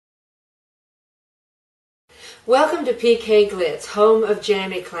Welcome to PK Glitz, home of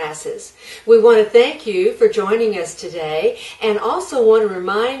Jammie classes. We want to thank you for joining us today and also want to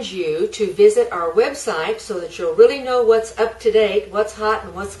remind you to visit our website so that you'll really know what's up to date, what's hot,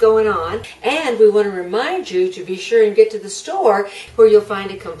 and what's going on. And we want to remind you to be sure and get to the store where you'll find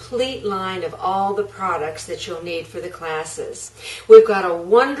a complete line of all the products that you'll need for the classes. We've got a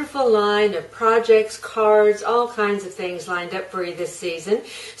wonderful line of projects, cards, all kinds of things lined up for you this season.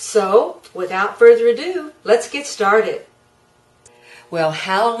 So, without further ado, let's get started. Well,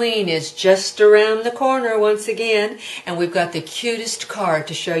 Halloween is just around the corner once again, and we've got the cutest card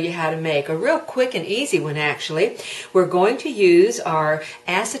to show you how to make. A real quick and easy one, actually. We're going to use our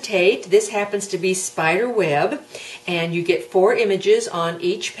acetate. This happens to be spider web, and you get 4 images on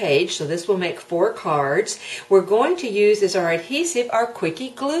each page, so this will make 4 cards. We're going to use as our adhesive our Quickie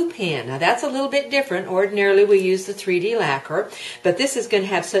Glue Pen. Now, that's a little bit different. Ordinarily, we use the 3D lacquer, but this is going to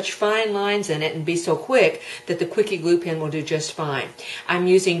have such fine lines in it and be so quick that the Quickie Glue Pen will do just fine. I'm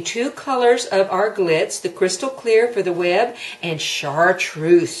using 2 colors of our glitz, the crystal clear for the web and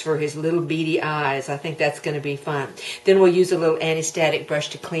chartreuse for his little beady eyes. I think that's going to be fun. Then we'll use a little anti-static brush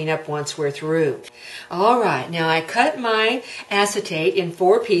to clean up once we're through. Alright, now I cut my acetate in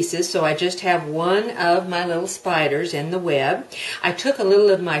 4 pieces, so I just have one of my little spiders in the web. I took a little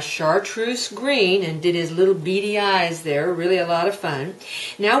of my chartreuse green and did his little beady eyes there, really a lot of fun.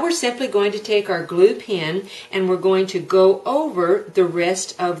 Now we're simply going to take our glue pen and we're going to go over the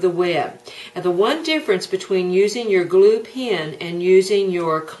rest of the web. Now, the one difference between using your glue pen and using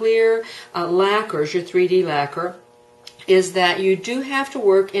your clear lacquers, your 3D lacquer, is that you do have to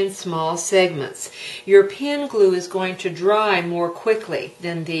work in small segments. Your pen glue is going to dry more quickly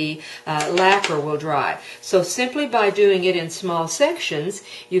than the lacquer will dry. So simply by doing it in small sections,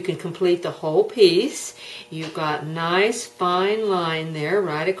 you can complete the whole piece. You've got nice fine line there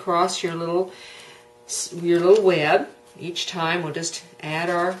right across your little web. Each time we'll just add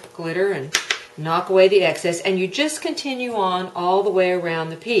our glitter and knock away the excess, and you just continue on all the way around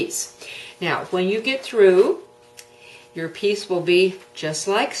the piece. Now, when you get through, your piece will be just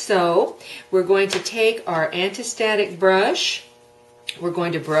like so. We're going to take our anti-static brush. We're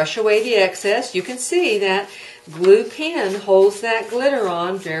going to brush away the excess. You can see that glue pen holds that glitter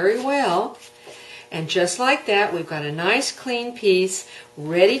on very well. And just like that, we've got a nice clean piece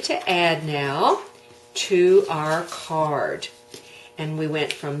ready to add now to our card. And we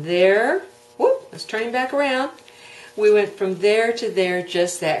went from there, let's turn him back around. We went from there to there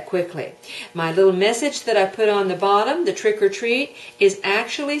just that quickly. My little message that I put on the bottom, the trick or treat, is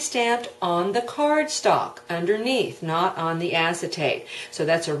actually stamped on the cardstock underneath, not on the acetate. So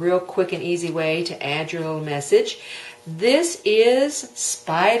that's a real quick and easy way to add your little message. This is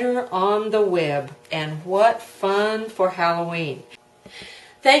Spider on the Web, and what fun for Halloween.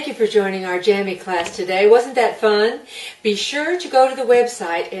 Thank you for joining our Jammie class today. Wasn't that fun? Be sure to go to the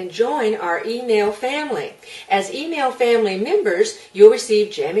website and join our email family. As email family members, you'll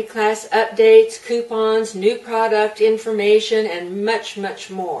receive Jammie class updates, coupons, new product information, and much, much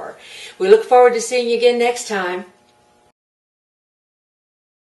more. We look forward to seeing you again next time.